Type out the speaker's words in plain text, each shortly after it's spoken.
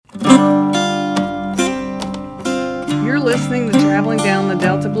listening to Traveling Down the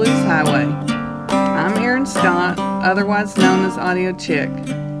Delta Blues Highway. I'm Erin Scott, otherwise known as Audio Chick.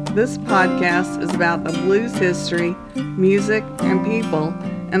 This podcast is about the blues history, music, and people,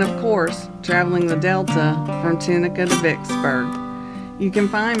 and of course, traveling the Delta from Tunica to Vicksburg. You can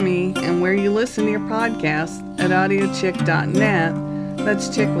find me and where you listen to your podcast at audiochick.net.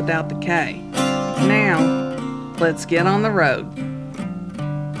 That's chick without the K. Now, let's get on the road.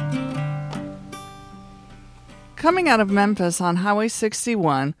 Coming out of Memphis on Highway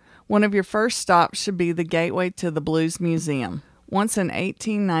 61, one of your first stops should be the gateway to the Blues Museum. Once an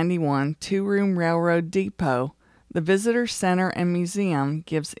 1891 two-room railroad depot, the Visitor Center and Museum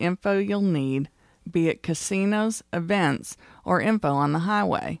gives info you'll need, be it casinos, events, or info on the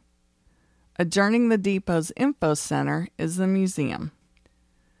highway. Adjourning the depot's info center is the museum.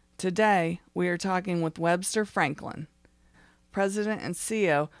 Today, we are talking with Webster Franklin, President and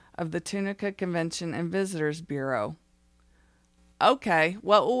CEO of the Tunica Convention and Visitors Bureau. Okay,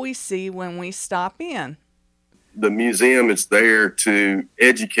 what will we see when we stop in? The museum is there to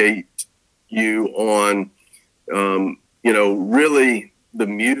educate you on, really the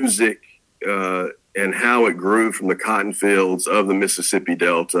music and how it grew from the cotton fields of the Mississippi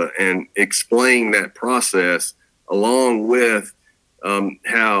Delta, and explain that process along with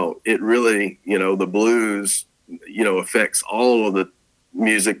how it really, the blues, affects all of the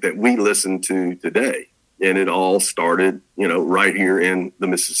music that we listen to today. And it all started, right here in the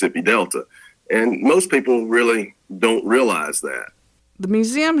Mississippi Delta. And most people really don't realize that. The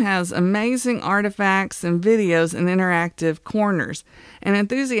museum has amazing artifacts and videos and interactive corners. And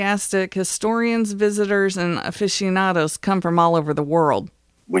enthusiastic historians, visitors, and aficionados come from all over the world.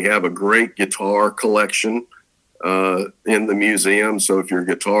 We have a great guitar collection in the museum. So if you're a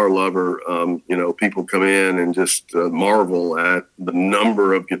guitar lover, people come in and just marvel at the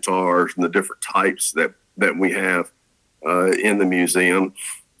number of guitars and the different types that we have in the museum.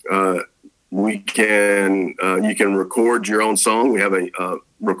 You can record your own song. We have a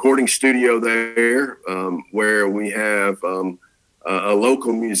recording studio there where we have a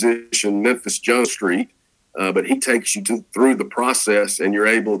local musician, Memphis John Street, but he takes you through the process, and you're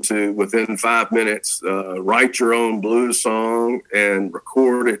able to, within 5 minutes, write your own blues song and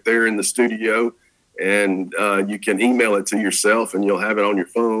record it there in the studio. And you can email it to yourself, and you'll have it on your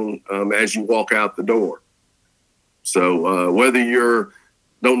phone as you walk out the door. So whether you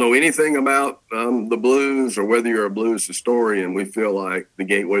don't know anything about the blues or whether you're a blues historian, we feel like the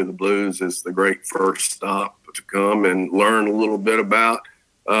Gateway of the Blues is the great first stop to come and learn a little bit about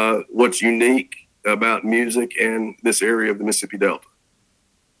what's unique about music in this area of the Mississippi Delta.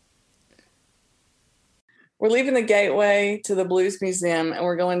 We're leaving the Gateway to the Blues Museum, and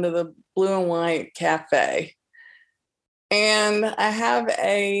we're going to the Blue and White Cafe. And I have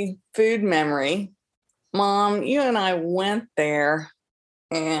a food memory. Mom, you and I went there,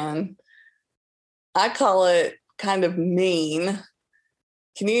 and I call it kind of mean.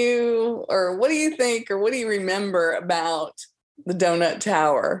 What do you think, or what do you remember about the Doughnut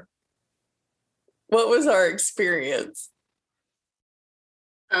Tower? What was our experience?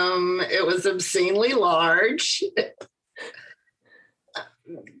 It was obscenely large.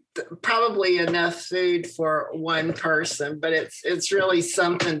 Probably enough food for one person, but it's really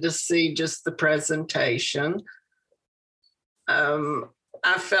something to see just the presentation.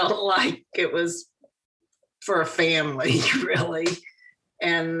 I felt like it was for a family, really,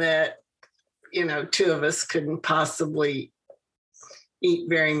 and that, two of us couldn't possibly eat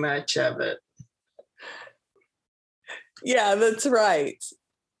very much of it. Yeah, that's right.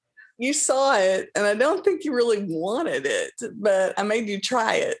 You saw it, and I don't think you really wanted it, but I made you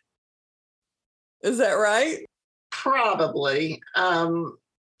try it. Is that right? Probably. I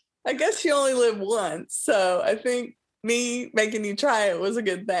guess you only live once, so I think me making you try it was a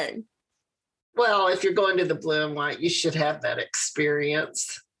good thing. Well, if you're going to the Blue and White, you should have that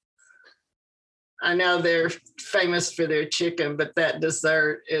experience. I know they're famous for their chicken, but that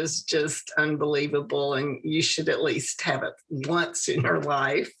dessert is just unbelievable, and you should at least have it once in your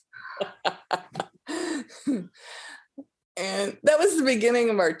life. And that was the beginning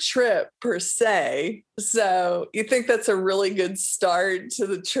of our trip, per se. So you think that's a really good start to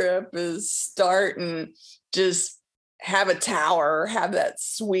the trip, is start and just have a tower, have that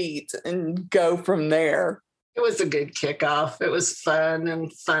suite, and go from there. It was a good kickoff. It was fun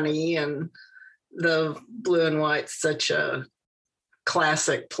and funny, and the Blue and White's such a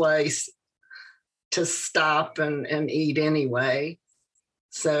classic place to stop and eat anyway.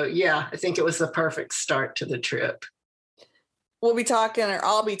 So, yeah, I think it was the perfect start to the trip. We'll be talking, or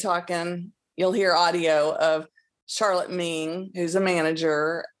I'll be talking, you'll hear audio of Charlotte Ming, who's a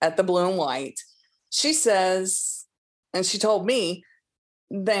manager at the Blue and White. She says And she told me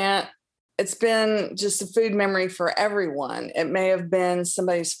that it's been just a food memory for everyone. It may have been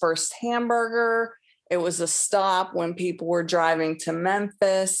somebody's first hamburger. It was a stop when people were driving to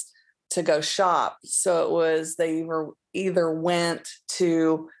Memphis to go shop. So it was they either went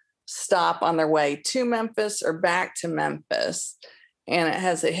to stop on their way to Memphis or back to Memphis. And it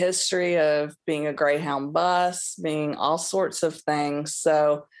has a history of being a Greyhound bus, being all sorts of things.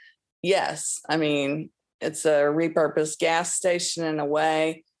 So, yes, I mean, it's a repurposed gas station in a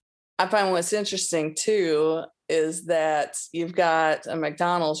way. I find what's interesting, too, is that you've got a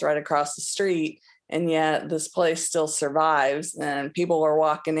McDonald's right across the street, and yet this place still survives, and people are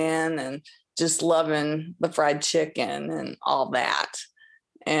walking in and just loving the fried chicken and all that.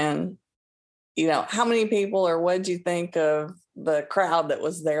 And, how many people, or what did you think of the crowd that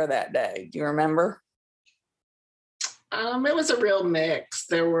was there that day? Do you remember? It was a real mix.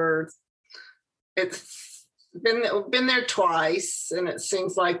 It's been there twice, and it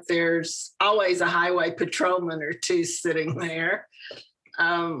seems like there's always a highway patrolman or two sitting there.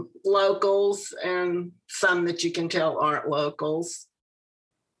 Locals and some that you can tell aren't locals.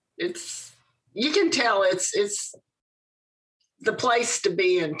 You can tell it's the place to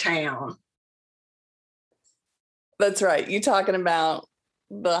be in town. That's right. You talking about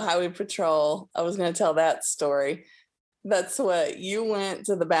the highway patrol. I was going to tell that story. That's what you went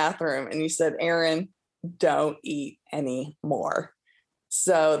to the bathroom and you said, Aaron, don't eat any more.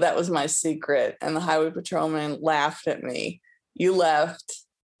 So that was my secret. And the highway patrolman laughed at me. You left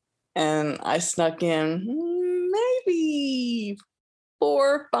and I snuck in maybe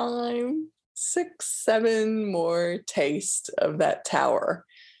 4, 5, 6, 7 more tastes of that tower.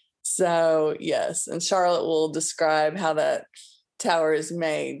 So yes, and Charlotte will describe how that tower is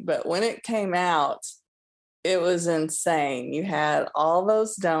made. But when it came out, it was insane. You had all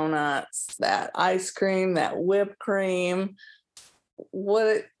those donuts, that ice cream, that whipped cream.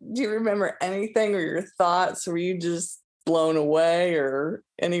 Do you remember anything or your thoughts? Were you just blown away or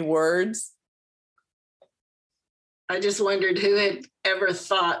any words? I just wondered who had ever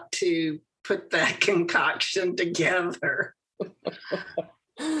thought to put that concoction together.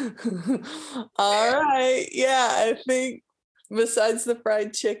 All right. Yeah, I think besides the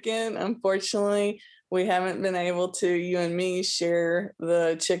fried chicken, unfortunately, we haven't been able to, you and me, share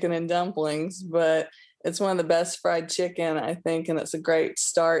the chicken and dumplings, but it's one of the best fried chicken, I think, and it's a great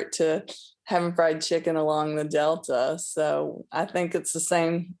start to having fried chicken along the Delta. So I think it's the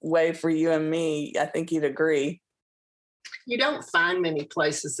same way for you and me. I think you'd agree. You don't find many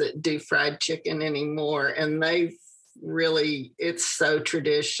places that do fried chicken anymore, and it's so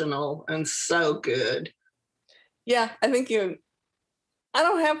traditional and so good. Yeah, I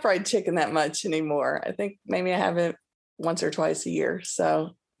don't have fried chicken that much anymore. I think maybe I have it once or twice a year.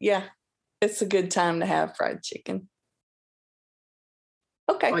 So yeah, it's a good time to have fried chicken.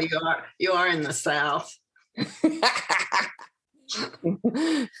 Okay. Well, you are in the South.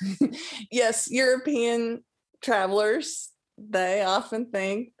 Yes, European travelers, they often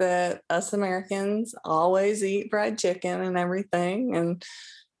think that us Americans always eat fried chicken and everything, and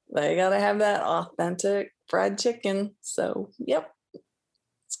they got to have that authentic fried chicken. So, yep,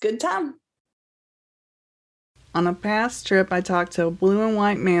 it's a good time. On a past trip, I talked to a blue and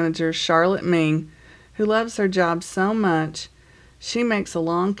white manager, Charlotte Ming, who loves her job so much, she makes a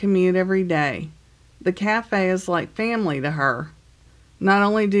long commute every day. The cafe is like family to her. Not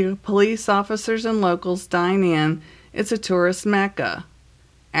only do police officers and locals dine in, it's a tourist mecca.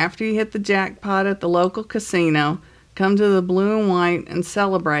 After you hit the jackpot at the local casino, come to the blue and white and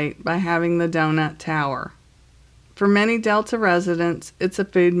celebrate by having the Doughnut Tower. For many Delta residents, it's a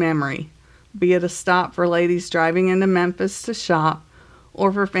food memory, be it a stop for ladies driving into Memphis to shop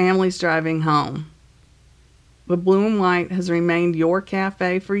or for families driving home. The Blue and White has remained your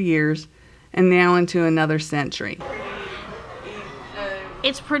cafe for years and now into another century.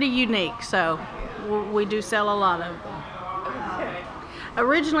 It's pretty unique, so we do sell a lot of them. Okay.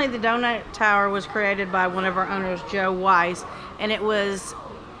 Originally, the Doughnut Tower was created by one of our owners, Joe Weiss, and it was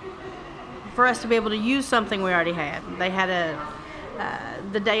for us to be able to use something we already had. They had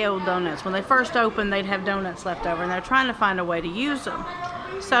the day-old donuts. When they first opened, they'd have donuts left over, and they're trying to find a way to use them.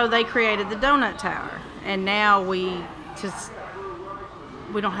 So they created the Doughnut Tower, and now we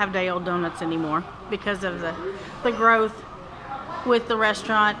don't have day-old donuts anymore because of the growth with the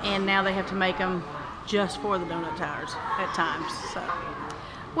restaurant, and now they have to make them just for the Doughnut Towers at times. So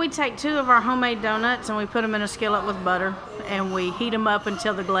we take 2 of our homemade donuts and we put them in a skillet with butter, and we heat them up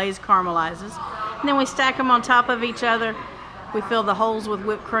until the glaze caramelizes. And then we stack them on top of each other. We fill the holes with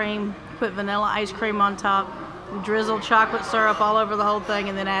whipped cream, put vanilla ice cream on top, drizzle chocolate syrup all over the whole thing,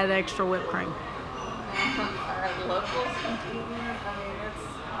 and then add extra whipped cream. Our locals eating it. I mean, it's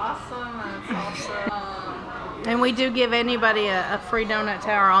awesome. It's also. And we do give anybody a free donut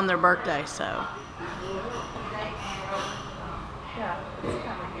tower on their birthday, so. Yeah, it's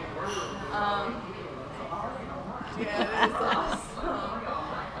kind of weird. Yeah, it is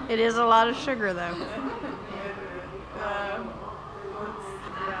awesome. It is a lot of sugar, though.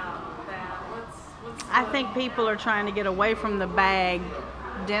 I think people are trying to get away from the bag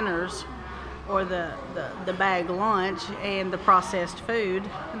dinners or the bag lunch and the processed food,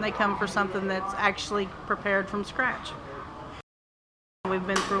 and they come for something that's actually prepared from scratch. We've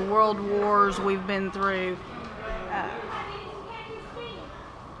been through world wars, we've been through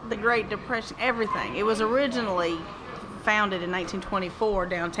the Great Depression, everything. It was originally founded in 1924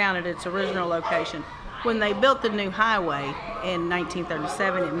 downtown at its original location. When they built the new highway in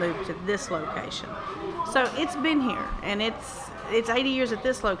 1937, it moved to this location. So it's been here, and it's 80 years at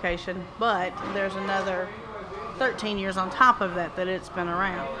this location, but there's another 13 years on top of that it's been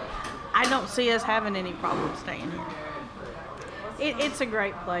around. I don't see us having any problem staying here. It's a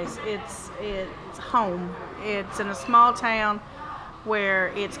great place. It's home. It's in a small town where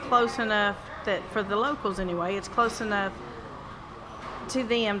it's close enough that, for the locals anyway, it's close enough to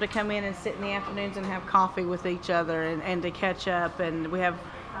them to come in and sit in the afternoons and have coffee with each other and to catch up. And we have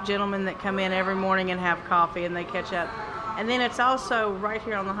gentlemen that come in every morning and have coffee and they catch up. And then it's also right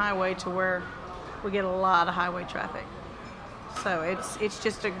here on the highway to where we get a lot of highway traffic. So it's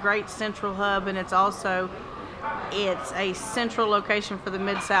just a great central hub, and it's a central location for the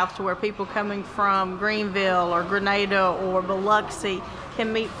Mid-South to where people coming from Greenville or Grenada or Biloxi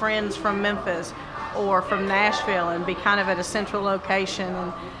can meet friends from Memphis or from Nashville and be kind of at a central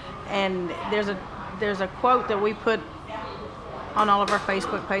location. And there's a quote that we put on all of our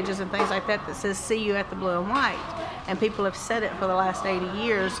Facebook pages and things like that says, "See you at the Blue and White." And people have said it for the last 80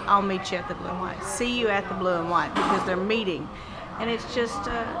 years, "I'll meet you at the Blue and White." See you at the Blue and White, because they're meeting. And it's just,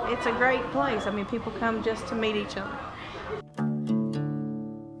 it's a great place. I mean, people come just to meet each other.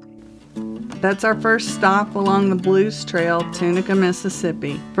 That's our first stop along the Blues Trail, Tunica,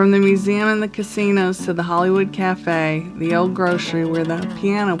 Mississippi. From the museum and the casinos to the Hollywood Cafe, the old grocery where the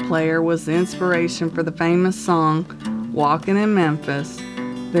piano player was the inspiration for the famous song, Walkin' in Memphis,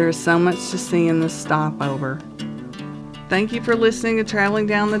 there is so much to see in this stopover. Thank you for listening to Traveling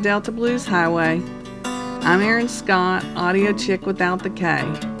Down the Delta Blues Highway. I'm Erin Scott, audio chick without the K.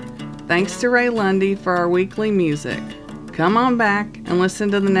 Thanks to Ray Lundy for our weekly music. Come on back and listen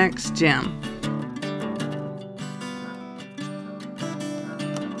to the next gem.